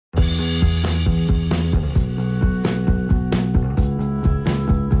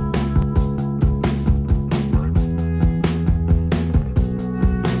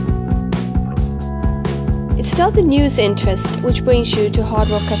not the news interest which brings you to Hard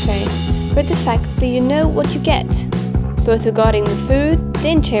Rock Cafe, but the fact that you know what you get, both regarding the food, the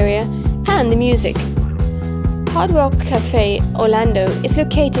interior, and the music. Hard Rock Cafe Orlando is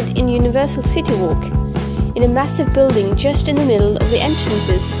located in Universal CityWalk, in a massive building just in the middle of the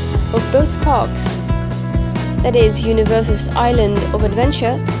entrances of both parks. That is Universal's Island of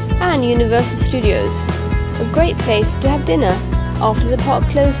Adventure and Universal Studios, a great place to have dinner after the park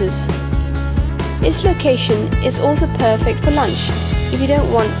closes. Its location is also perfect for lunch if you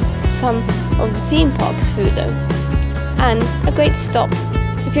don't want some of the theme park's food though, and a great stop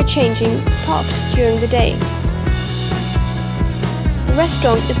if you're changing parks during the day. The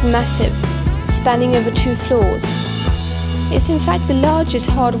restaurant is massive, spanning over 2 floors. It's in fact the largest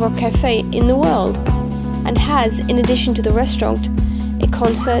Hard Rock Cafe in the world, and has, in addition to the restaurant, a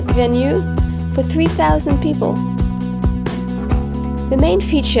concert venue for 3,000 people. The main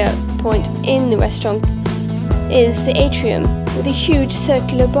feature point in the restaurant is the atrium with a huge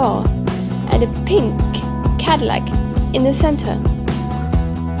circular bar and a pink Cadillac in the center.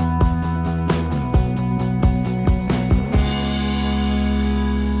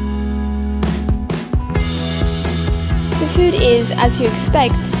 The food is, as you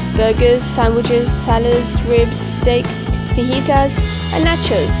expect, burgers, sandwiches, salads, ribs, steak, fajitas and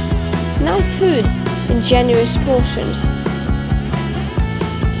nachos. Nice food in generous portions.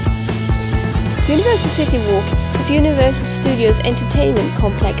 Universal CityWalk is Universal Studios entertainment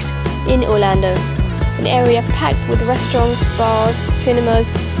complex in Orlando, an area packed with restaurants, bars, cinemas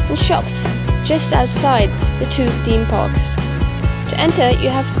and shops just outside the 2 theme parks. To enter, you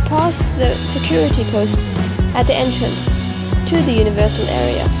have to pass the security post at the entrance to the Universal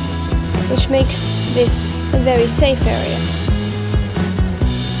area, which makes this a very safe area.